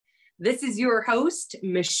This is your host,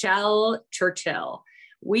 Michelle Churchill.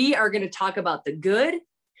 We are going to talk about the good,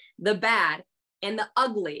 the bad, and the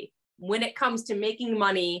ugly when it comes to making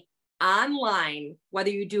money online, whether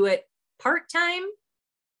you do it part-time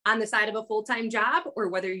on the side of a full-time job or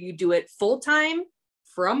whether you do it full-time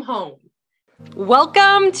from home.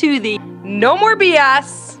 Welcome to the No More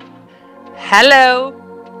BS.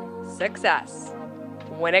 Hello, success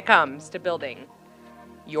when it comes to building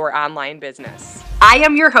your online business. I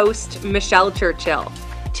am your host, Michelle Churchill.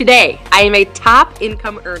 Today, I am a top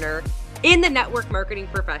income earner in the network marketing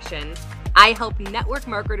profession. I help network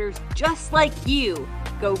marketers just like you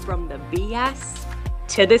go from the BS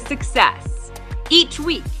to the success. Each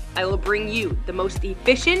week, I will bring you the most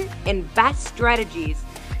efficient and best strategies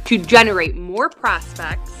to generate more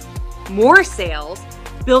prospects, more sales,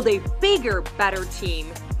 build a bigger, better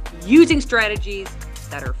team using strategies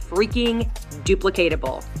that are freaking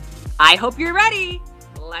duplicatable. I hope you're ready.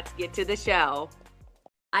 Let's get to the show.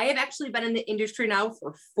 I have actually been in the industry now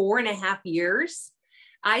for 4.5 years.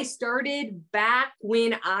 I started back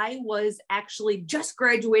when I was actually just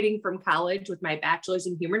graduating from college with my bachelor's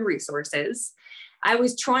in human resources. I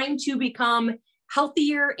was trying to become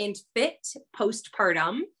healthier and fit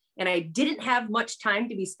postpartum, and I didn't have much time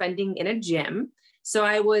to be spending in a gym. So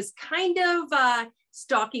I was kind of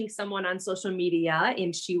stalking someone on social media,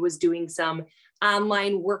 and she was doing some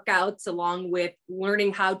online workouts along with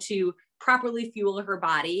learning how to properly fuel her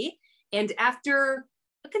body. And after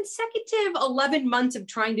a consecutive 11 months of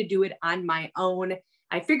trying to do it on my own,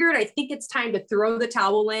 I figured I think it's time to throw the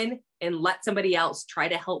towel in and let somebody else try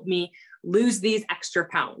to help me lose these extra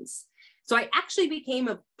pounds. So I actually became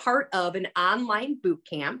a part of an online boot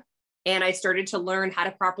camp, and I started to learn how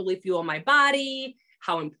to properly fuel my body,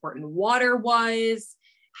 how important water was,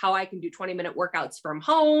 how I can do 20-minute workouts from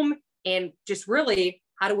home, and just really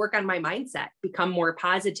how to work on my mindset, become more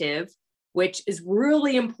positive, which is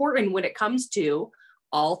really important when it comes to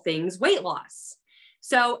all things weight loss.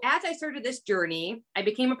 So as I started this journey, I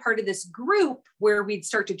became a part of this group where we'd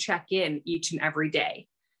start to check in each and every day.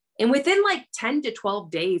 And within like 10 to 12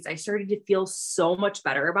 days, I started to feel so much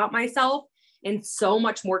better about myself and so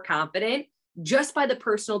much more confident just by the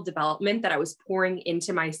personal development that I was pouring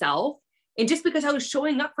into myself. And just because I was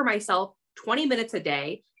showing up for myself 20 minutes a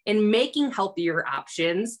day and making healthier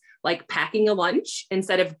options, like packing a lunch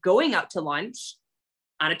instead of going out to lunch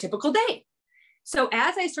on a typical day. So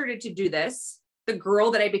as I started to do this, the girl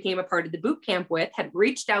that I became a part of the boot camp with had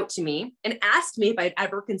reached out to me and asked me if I'd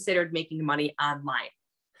ever considered making money online.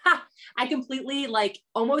 I completely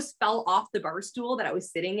almost fell off the bar stool that I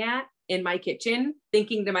was sitting at in my kitchen,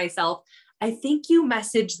 thinking to myself, I think you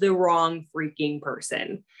messaged the wrong freaking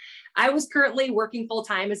person. I was currently working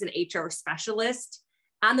full-time as an HR specialist.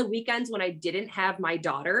 On the weekends when I didn't have my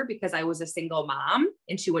daughter because I was a single mom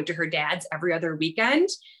and she went to her dad's every other weekend,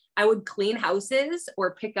 I would clean houses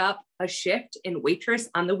or pick up a shift in waitress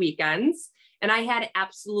on the weekends. And I had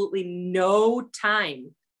absolutely no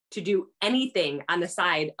time to do anything on the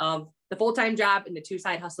side of the full-time job and the 2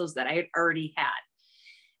 side hustles that I had already had.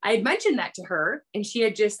 I had mentioned that to her and she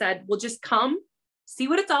had just said, well, just come see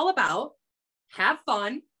what it's all about, have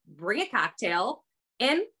fun, bring a cocktail,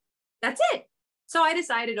 and that's it. So I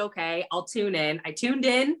decided, okay, I'll tune in. I tuned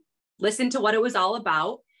in, listened to what it was all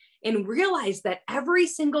about, and realized that every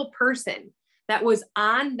single person that was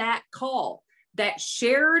on that call that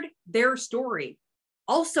shared their story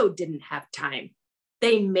also didn't have time.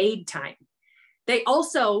 They made time. They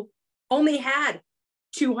also only had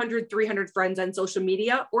 200, 300 friends on social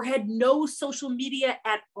media or had no social media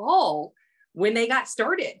at all when they got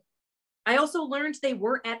started. I also learned they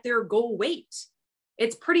weren't at their goal weight.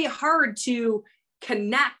 It's pretty hard to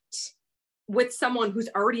connect with someone who's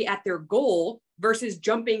already at their goal versus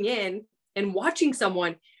jumping in and watching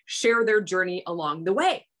someone share their journey along the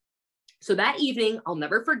way. So that evening, I'll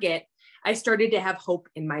never forget, I started to have hope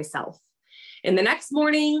in myself. And the next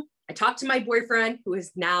morning, I talked to my boyfriend, who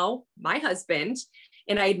is now my husband,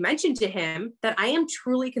 and I had mentioned to him that I am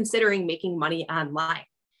truly considering making money online.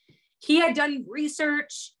 He had done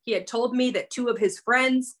research. He had told me that 2 of his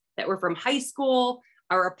friends that were from high school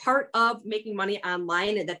are a part of making money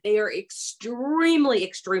online and that they are extremely,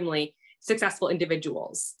 extremely successful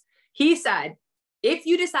individuals. He said, if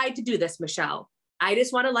you decide to do this, Michelle, I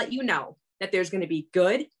just want to let you know that there's going to be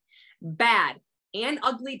good, bad, and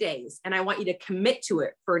ugly days. And I want you to commit to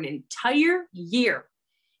it for an entire year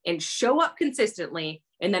and show up consistently.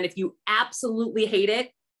 And then if you absolutely hate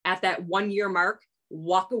it at that 1-year mark,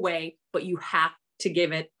 walk away, but you have to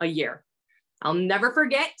give it a year. I'll never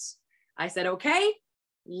forget. I said, okay,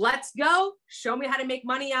 let's go. Show me how to make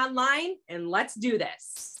money online and let's do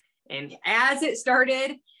this. And as it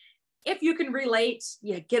started, if you can relate,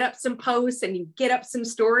 you get up some posts and you get up some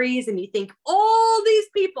stories and you think all these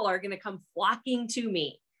people are going to come flocking to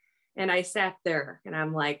me. And I sat there and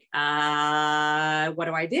I'm like, what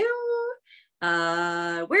do I do?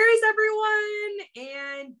 Where is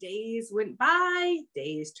everyone? And days went by,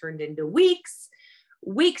 days turned into weeks,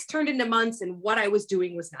 weeks turned into months, and what I was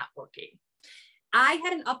doing was not working. I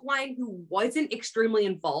had an upline who wasn't extremely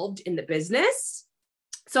involved in the business.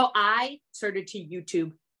 So I started to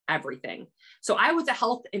YouTube everything. So I was a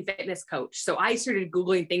health and fitness coach. So I started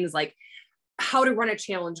Googling things like how to run a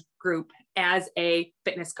challenge group as a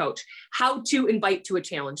fitness coach, how to invite to a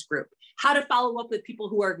challenge group, how to follow up with people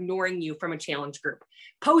who are ignoring you from a challenge group,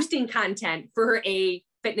 posting content for a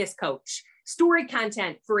fitness coach, story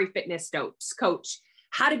content for a fitness coach,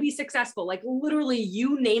 how to be successful. Like literally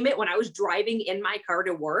you name it. When I was driving in my car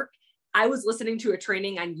to work, I was listening to a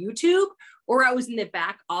training on YouTube, or I was in the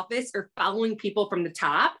back office or following people from the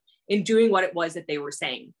top and doing what it was that they were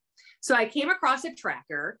saying. So I came across a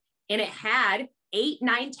tracker and it had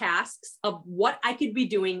 8-9 tasks of what I could be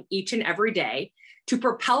doing each and every day to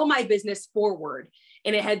propel my business forward.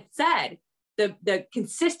 And it had said the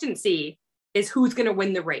consistency is who's going to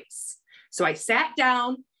win the race. So I sat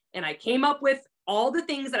down and I came up with all the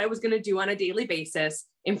things that I was going to do on a daily basis.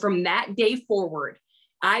 And from that day forward,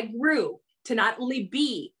 I grew to not only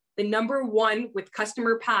be the #1 with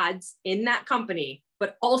customer pods in that company,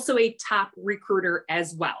 but also a top recruiter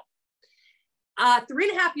as well.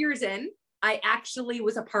 3.5 years in, I actually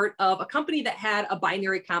was a part of a company that had a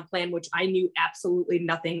binary comp plan, which I knew absolutely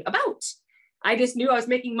nothing about. I just knew I was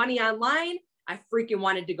making money online. I freaking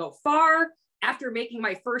wanted to go far. After making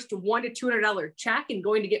my first $100 to $200 check and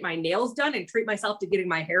going to get my nails done and treat myself to getting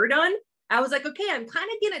my hair done, I was like, okay, I'm kind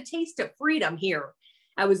of getting a taste of freedom here.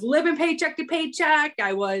 I was living paycheck to paycheck.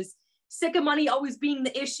 I was sick of money always being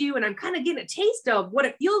the issue. And I'm kind of getting a taste of what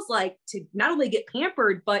it feels like to not only get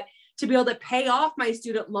pampered, but to be able to pay off my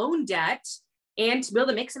student loan debt and to be able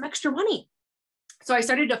to make some extra money. So I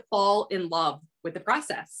started to fall in love with the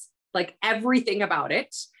process, like everything about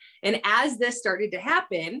it. And as this started to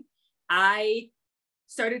happen, I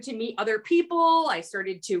started to meet other people. I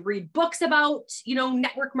started to read books about,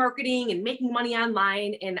 network marketing and making money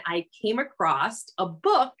online. And I came across a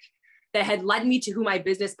book that had led me to who my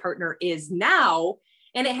business partner is now.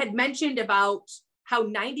 And it had mentioned about how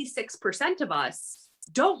 96% of us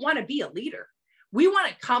don't want to be a leader. We want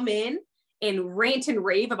to come in and rant and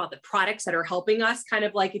rave about the products that are helping us. Kind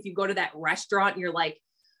of like if you go to that restaurant and you're like,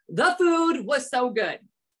 the food was so good.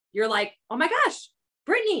 You're like, oh my gosh,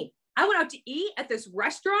 Brittany, I went out to eat at this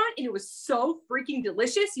restaurant and it was so freaking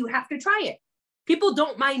delicious. You have to try it. People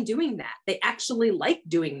don't mind doing that. They actually like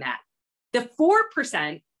doing that. The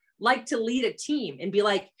 4% like to lead a team and be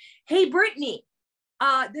like, hey, Brittany,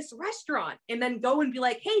 this restaurant, and then go and be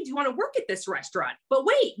like, hey, do you want to work at this restaurant? But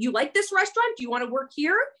wait, you like this restaurant? Do you want to work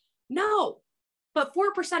here? No, but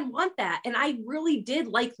 4% want that. And I really did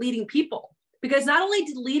like leading people, because not only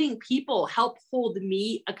did leading people help hold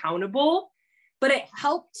me accountable, but it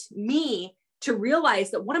helped me to realize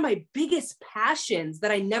that one of my biggest passions that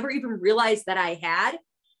I never even realized that I had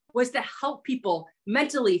was to help people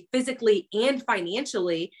mentally, physically, and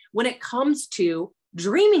financially when it comes to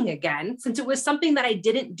dreaming again, since it was something that I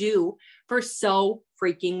didn't do for so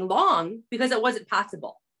freaking long because it wasn't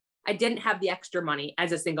possible. I didn't have the extra money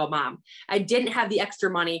as a single mom. I didn't have the extra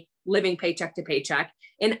money living paycheck to paycheck.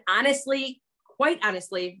 And honestly, quite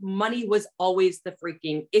honestly, money was always the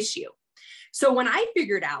freaking issue. So when I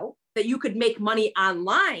figured out that you could make money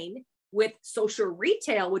online with social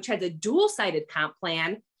retail, which has a dual-sided comp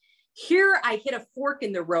plan, here I hit a fork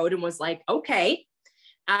in the road and was like, okay,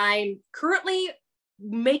 I'm currently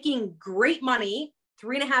making great money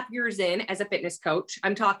 3.5 years in as a fitness coach.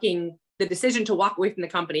 I'm talking the decision to walk away from the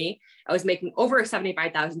company. I was making over a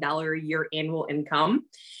 $75,000 a year annual income.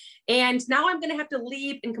 And now I'm going to have to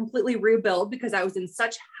leave and completely rebuild because I was in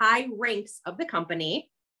such high ranks of the company.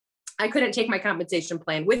 I couldn't take my compensation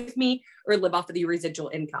plan with me or live off of the residual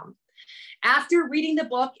income. After reading the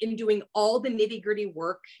book and doing all the nitty-gritty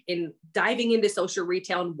work and diving into social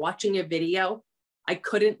retail and watching a video, I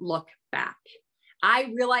couldn't look back.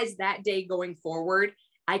 I realized that day going forward,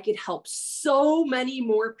 I could help so many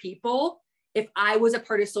more people if I was a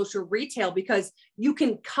part of social retail, because you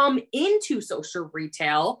can come into social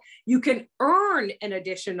retail, you can earn an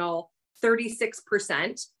additional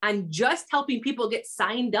 36% on just helping people get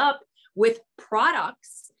signed up with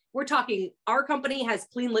products. We're talking, our company has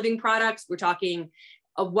clean living products. We're talking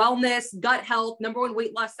a wellness, gut health, #1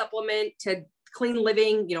 weight loss supplement to clean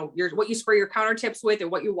living, what you spray your counter tips with or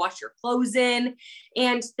what you wash your clothes in.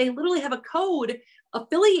 And they literally have a code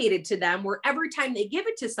affiliated to them, where every time they give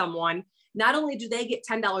it to someone, not only do they get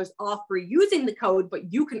 $10 off for using the code,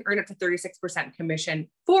 but you can earn up to 36% commission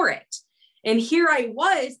for it. And here I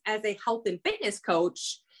was as a health and fitness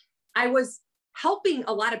coach. I was helping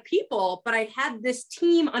a lot of people, but I had this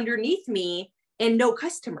team underneath me and no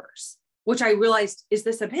customers, which I realized, is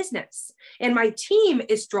this a business? And my team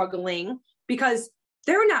is struggling because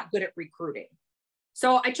they're not good at recruiting.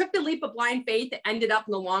 So I took the leap of blind faith that ended up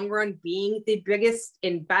in the long run being the biggest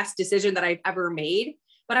and best decision that I've ever made.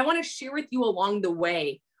 But I want to share with you along the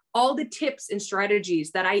way all the tips and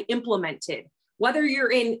strategies that I implemented, whether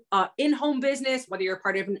you're in in-home business, whether you're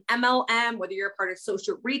part of an MLM, whether you're a part of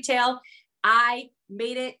social retail. I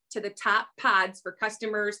made it to the top pods for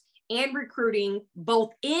customers and recruiting,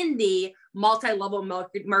 both in the multi-level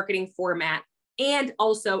marketing format and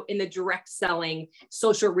also in the direct selling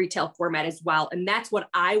social retail format as well. And that's what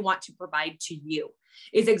I want to provide to you,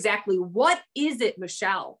 is exactly what is it,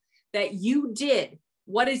 Michelle, that you did?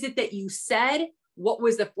 What is it that you said? What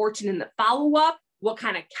was the fortune in the follow-up? What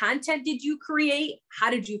kind of content did you create? How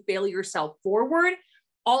did you fail yourself forward?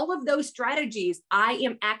 All of those strategies, I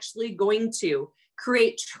am actually going to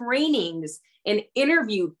create trainings and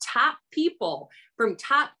interview top people from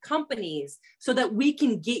top companies so that we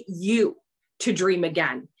can get you to dream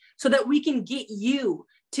again, so that we can get you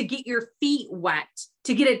to get your feet wet,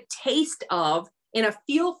 to get a taste of and a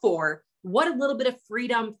feel for what a little bit of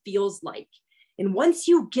freedom feels like. And once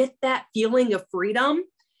you get that feeling of freedom,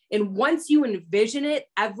 and once you envision it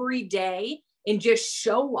every day and just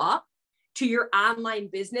show up to your online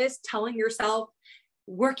business, telling yourself,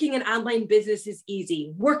 working an online business is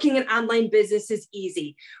easy. Working an online business is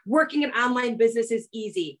easy. Working an online business is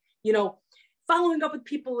easy. You know, following up with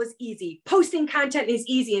people is easy. Posting content is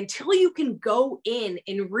easy, until you can go in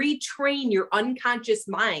and retrain your unconscious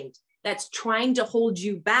mind that's trying to hold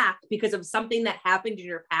you back because of something that happened in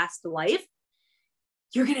your past life.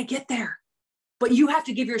 You're going to get there, but you have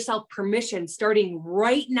to give yourself permission starting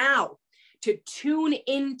right now to tune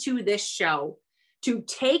into this show, to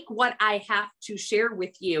take what I have to share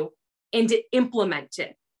with you and to implement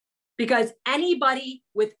it. Because anybody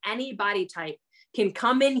with any body type can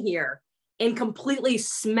come in here and completely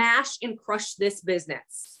smash and crush this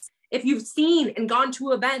business. If you've seen and gone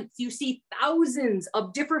to events, you see thousands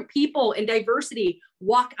of different people in diversity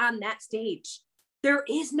walk on that stage. There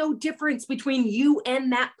is no difference between you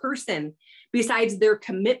and that person besides their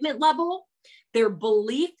commitment level, their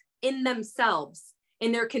belief in themselves,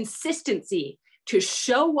 and their consistency to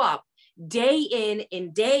show up day in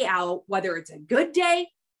and day out, whether it's a good day,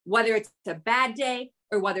 whether it's a bad day,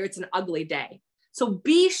 or whether it's an ugly day. So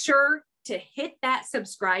be sure to hit that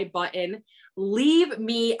subscribe button, leave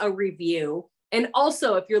me a review. And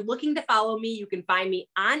also, if you're looking to follow me, you can find me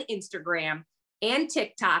on Instagram and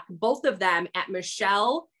TikTok, both of them at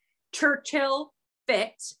Michelle Churchill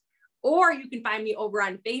Fit, or you can find me over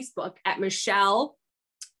on Facebook at Michelle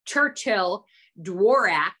Churchill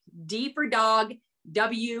Dworak, D for dog,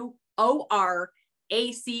 WORACK.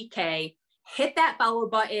 Hit that follow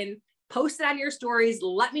button, post it on your stories.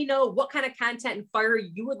 Let me know what kind of content and fire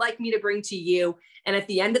you would like me to bring to you. And at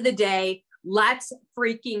the end of the day, let's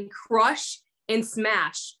freaking crush and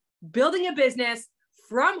smash building a business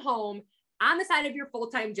from home, on the side of your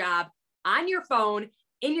full-time job, on your phone,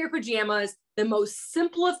 in your pajamas, the most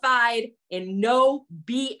simplified and no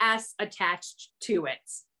BS attached to it.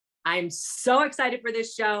 I'm so excited for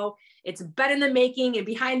this show. It's been in the making and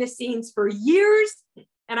behind the scenes for years.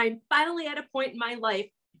 And I'm finally at a point in my life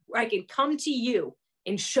where I can come to you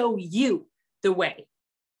and show you the way.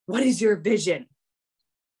 What is your vision?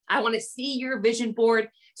 I want to see your vision board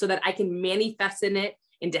so that I can manifest in it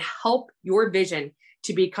and to help your vision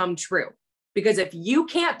to become true. Because if you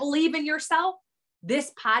can't believe in yourself,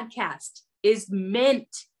 this podcast is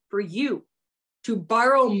meant for you to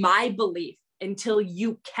borrow my belief until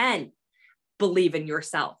you can believe in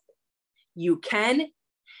yourself. You can,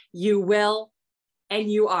 you will,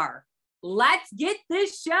 and you are. Let's get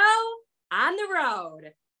this show on the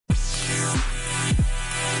road.